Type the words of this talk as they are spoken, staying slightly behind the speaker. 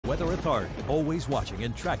Weather Authority, always watching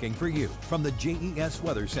and tracking for you from the JES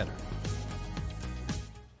Weather Center.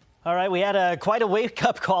 All right, we had quite a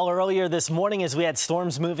wake-up call earlier this morning as we had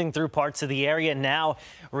storms moving through parts of the area. Now,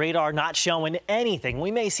 radar not showing anything.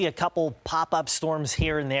 We may see a couple pop-up storms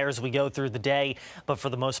here and there as we go through the day, but for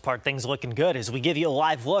the most part, things looking good as we give you a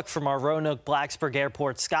live look from our Roanoke-Blacksburg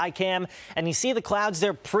Airport Skycam. And you see the clouds,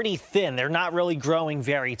 they're pretty thin. They're not really growing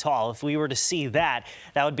very tall. If we were to see that,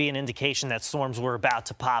 that would be an indication that storms were about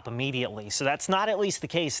to pop immediately. So that's not at least the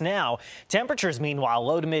case now. Temperatures, meanwhile,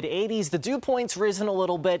 low to mid-80s. The dew point's risen a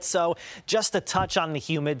little bit. So just a touch on the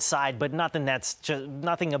humid side, but nothing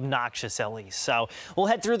nothing obnoxious at least. So we'll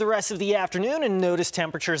head through the rest of the afternoon and notice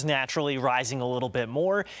temperatures naturally rising a little bit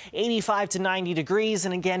more, 85 to 90 degrees.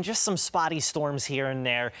 And again, just some spotty storms here and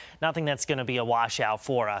there. Nothing that's going to be a washout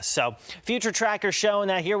for us. So future tracker showing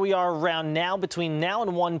that here we are around now between now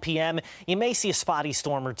and 1 p.m. You may see a spotty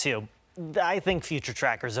storm or two. I think future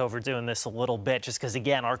tracker's overdoing this a little bit just because,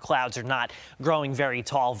 again, our clouds are not growing very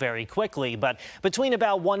tall very quickly. But between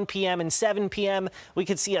about 1 p.m. and 7 p.m., we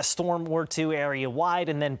could see a storm or two area wide.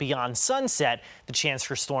 And then beyond sunset, the chance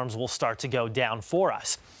for storms will start to go down for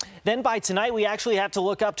us. Then by tonight, we actually have to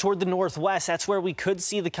look up toward the northwest. That's where we could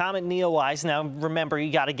see the comet Neowise. Now, remember,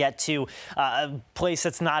 you got to get to a place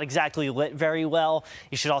that's not exactly lit very well.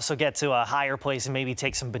 You should also get to a higher place and maybe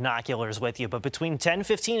take some binoculars with you. But between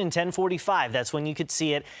 10:15 and 10:45, that's when you could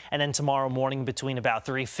see it. And then tomorrow morning between about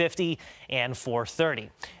 3:50 and 4:30.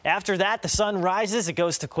 After that, the sun rises. It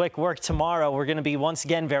goes to quick work tomorrow. We're going to be once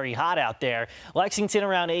again very hot out there. Lexington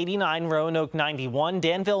around 89, Roanoke 91,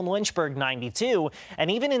 Danville and Lynchburg 92,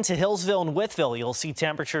 and even into Hillsville and Wytheville, you'll see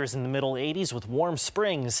temperatures in the middle 80s with Warm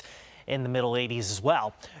Springs in the middle 80s as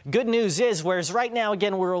well. Good news is, whereas right now,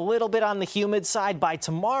 again, we're a little bit on the humid side, by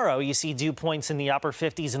tomorrow, you see dew points in the upper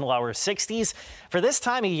 50s and lower 60s. For this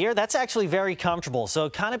time of year, that's actually very comfortable. So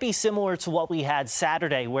kind of be similar to what we had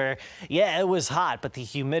Saturday where, yeah, it was hot, but the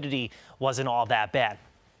humidity wasn't all that bad.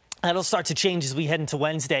 That'll start to change as we head into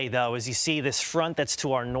Wednesday, though, as you see this front that's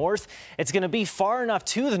to our north. It's going to be far enough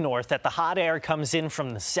to the north that the hot air comes in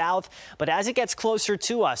from the south. But as it gets closer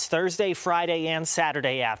to us, Thursday, Friday, and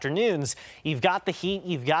Saturday afternoons, you've got the heat,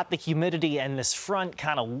 you've got the humidity, and this front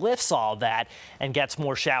kind of lifts all that and gets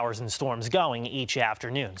more showers and storms going each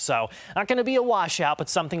afternoon. So not going to be a washout, but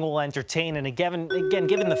something we'll entertain. And again,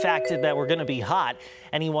 given the fact that we're going to be hot,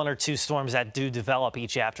 any one or two storms that do develop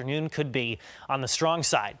each afternoon could be on the strong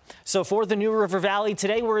side. So for the New River Valley,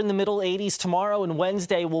 today we're in the middle 80s. Tomorrow and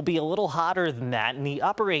Wednesday will be a little hotter than that, in the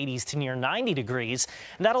upper 80s to near 90 degrees.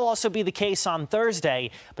 And that'll also be the case on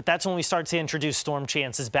Thursday, but that's when we start to introduce storm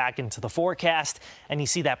chances back into the forecast. And you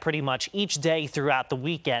see that pretty much each day throughout the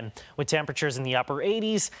weekend with temperatures in the upper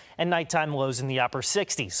 80s and nighttime lows in the upper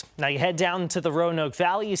 60s. Now you head down to the Roanoke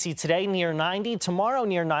Valley. You see today near 90, tomorrow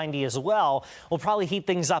near 90 as well. We'll probably heat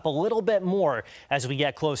things up a little bit more as we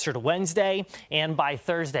get closer to Wednesday and by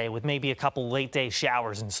Thursday, with maybe a couple late day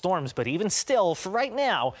showers and storms. But even still, for right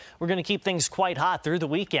now, we're going to keep things quite hot through the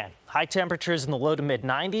weekend. High temperatures in the low to mid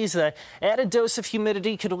 90s. The added dose of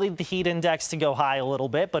humidity could lead the heat index to go high a little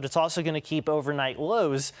bit, but it's also going to keep overnight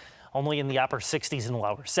lows only in the upper 60s and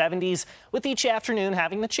lower 70s, with each afternoon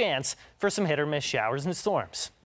having the chance for some hit or miss showers and storms.